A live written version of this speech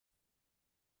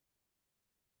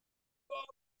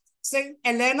saying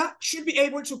a learner should be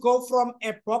able to go from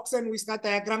a box and whisker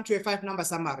diagram to a 5-number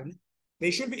summary.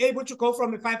 They should be able to go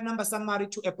from a 5-number summary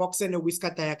to a box and a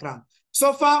whisker diagram.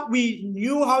 So far, we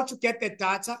knew how to get the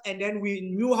data, and then we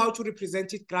knew how to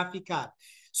represent it graphically.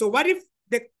 So what if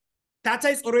the data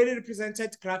is already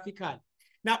represented graphically?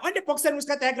 Now, on the box and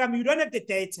whisker diagram, you don't have the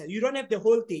data. You don't have the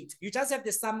whole data. You just have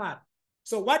the summary.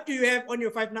 So what do you have on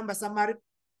your 5-number summary?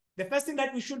 The first thing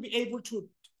that we should be able to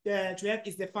have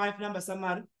is the 5-number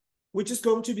summary, which is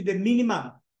going to be the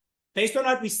minimum. Based on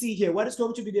what we see here, what is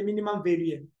going to be the minimum value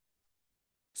here?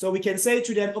 So we can say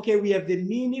to them, okay, we have the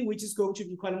mini, which is going to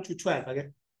be equal to 12, okay?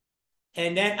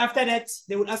 And then after that,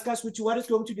 they will ask us what is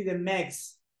going to be the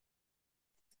max.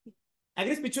 I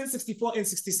guess between 64 and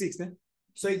 66. Ne?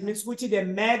 So it means which the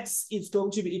max is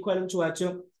going to be equal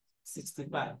to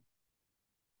 65.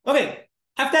 Okay,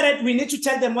 after that, we need to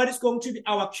tell them what is going to be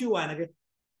our Q1 again.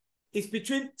 It's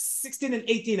between 16 and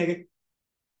 18 again.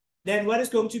 Then what is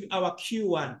going to be our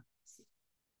Q1?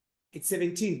 It's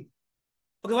 17.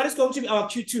 Okay, what is going to be our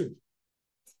Q2?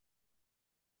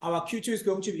 Our Q2 is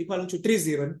going to be equal to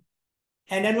 30.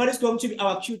 And then what is going to be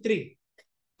our Q3?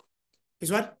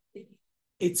 Is what?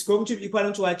 It's going to be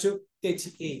equal to what?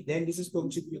 38. Then this is going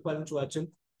to be equal to what? To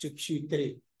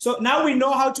Q3. So now we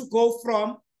know how to go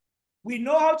from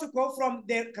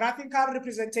the graphical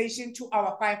representation to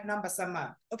our 5-number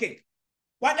summary. Okay.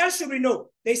 What else should we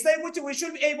know? They say we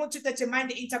should be able to determine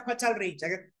the interquartile range.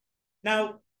 Okay?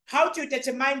 Now, how to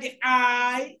determine the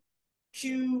IQR,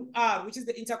 which is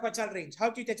the interquartile range?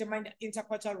 How do you determine the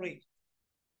interquartile range?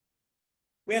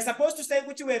 We are supposed to say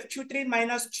which we have Q3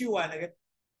 minus Q1. Okay,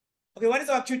 okay, what is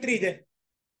our Q3 then?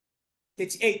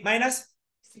 38 minus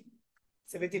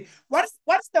 17. What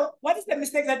is the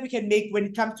mistake that we can make when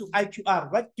it comes to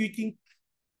IQR? What do you think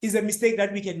is a mistake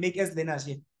that we can make as learners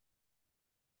here?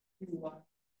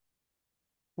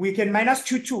 We can minus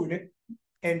Q2 ne?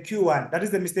 And Q1. That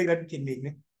is the mistake that we can make.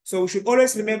 Ne? So we should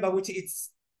always remember which it's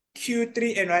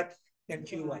Q3 and what? And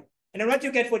Q1. And then what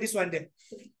you get for this one then?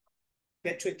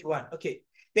 Get 21. Okay.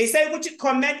 They say which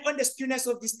comment on the skewness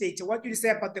of this data. What do you say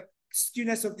about the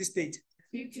skewness of this data?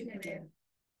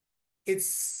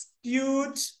 It's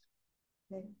skewed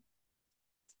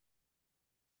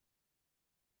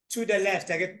to the left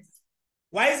again.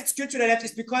 Why is it skewed to the left?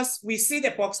 It's because we see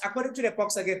the box. According to the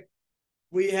box again,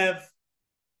 we have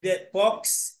the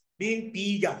box being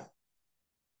bigger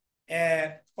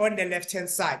on the left-hand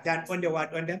side than on the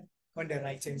what? On the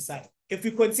right-hand side. If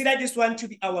we consider this one to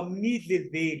be our middle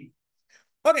value.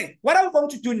 Okay, what are we going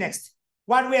to do next?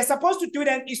 What we are supposed to do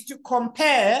then is to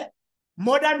compare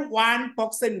more than one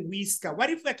box and whisker. What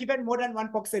if we're given more than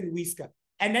one box and whisker?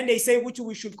 And then they say which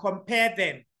we should compare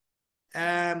them.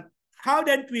 How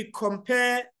then we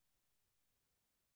compare